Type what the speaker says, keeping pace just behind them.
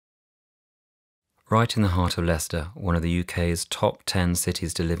Right in the heart of Leicester, one of the UK's top 10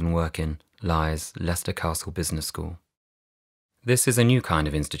 cities to live and work in, lies Leicester Castle Business School. This is a new kind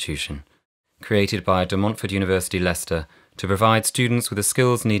of institution, created by Montfort University Leicester to provide students with the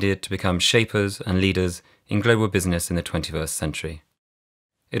skills needed to become shapers and leaders in global business in the 21st century.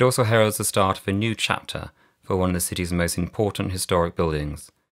 It also heralds the start of a new chapter for one of the city's most important historic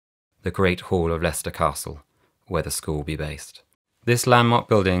buildings, the Great Hall of Leicester Castle, where the school will be based. This landmark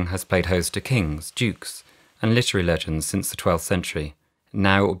building has played host to kings, dukes, and literary legends since the 12th century.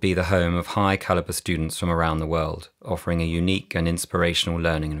 Now it will be the home of high-caliber students from around the world, offering a unique and inspirational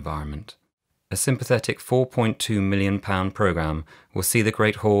learning environment. A sympathetic £4.2 million programme will see the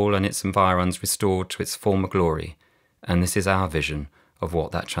Great Hall and its environs restored to its former glory, and this is our vision of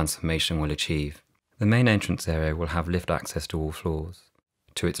what that transformation will achieve. The main entrance area will have lift access to all floors.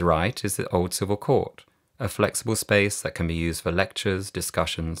 To its right is the Old Civil Court, a flexible space that can be used for lectures,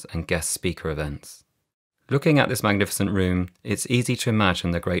 discussions, and guest speaker events. Looking at this magnificent room, it's easy to imagine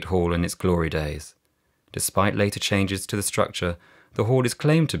the Great Hall in its glory days. Despite later changes to the structure, the hall is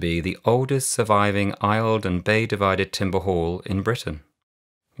claimed to be the oldest surviving aisled and bay-divided timber hall in Britain.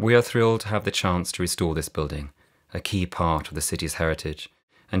 We are thrilled to have the chance to restore this building, a key part of the city's heritage,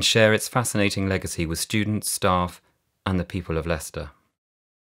 and share its fascinating legacy with students, staff, and the people of Leicester.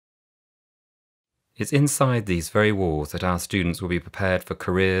 It's inside these very walls that our students will be prepared for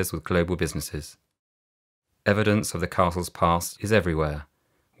careers with global businesses. Evidence of the castle's past is everywhere,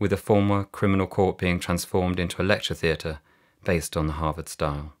 with the former criminal court being transformed into a lecture theatre based on the Harvard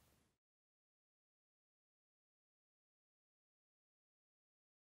style.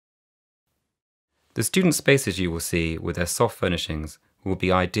 The student spaces you will see with their soft furnishings will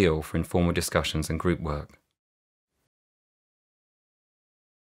be ideal for informal discussions and group work.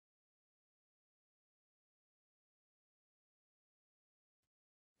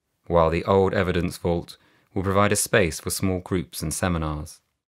 While the old evidence vault will provide a space for small groups and seminars.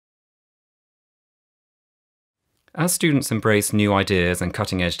 As students embrace new ideas and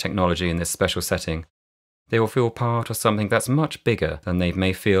cutting-edge technology in this special setting, they will feel part of something that's much bigger than they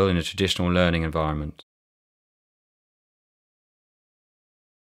may feel in a traditional learning environment.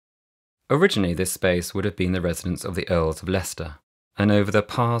 Originally, this space would have been the residence of the Earls of Leicester, and over the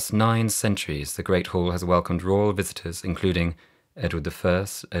past 9 centuries, the Great Hall has welcomed royal visitors including Edward I,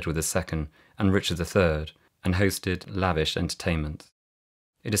 Edward II, and Richard III, and hosted lavish entertainments.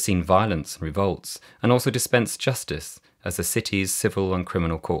 It has seen violence and revolts, and also dispensed justice as the city's civil and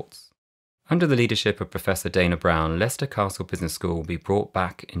criminal courts. Under the leadership of Professor Dana Brown, Leicester Castle Business School will be brought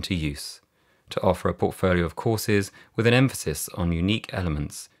back into use to offer a portfolio of courses with an emphasis on unique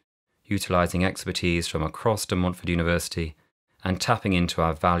elements, utilising expertise from across Montfort University and tapping into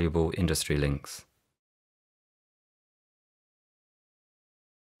our valuable industry links.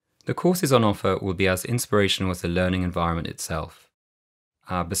 The courses on offer will be as inspirational as the learning environment itself.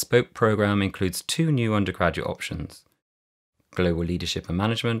 Our bespoke programme includes 2 new undergraduate options, Global Leadership and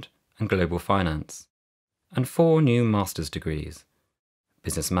Management and Global Finance, and 4 new master's degrees,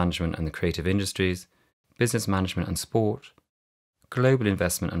 Business Management and the Creative Industries, Business Management and Sport, Global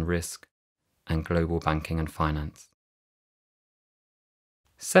Investment and Risk, and Global Banking and Finance.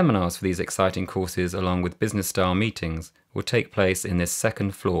 Seminars for these exciting courses, along with business-style meetings, will take place in this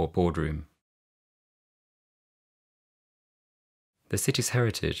second-floor boardroom. The city's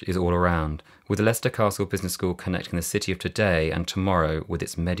heritage is all around, with the Leicester Castle Business School connecting the city of today and tomorrow with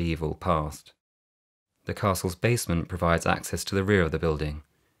its medieval past. The castle's basement provides access to the rear of the building.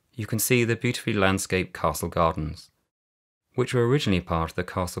 You can see the beautifully landscaped castle gardens, which were originally part of the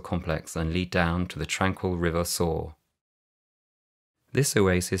castle complex and lead down to the tranquil River Soar. This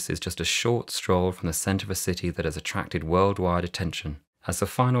oasis is just a short stroll from the centre of a city that has attracted worldwide attention as the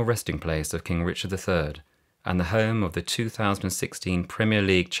final resting place of King Richard III and the home of the 2016 Premier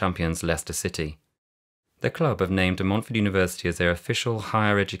League champions Leicester City. The club have named Montfort University as their official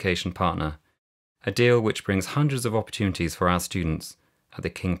higher education partner, a deal which brings hundreds of opportunities for our students at the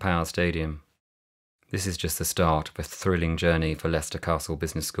King Power Stadium. This is just the start of a thrilling journey for Leicester Castle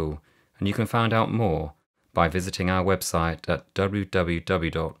Business School, and you can find out more by visiting our website at www.lcbs.ac.uk.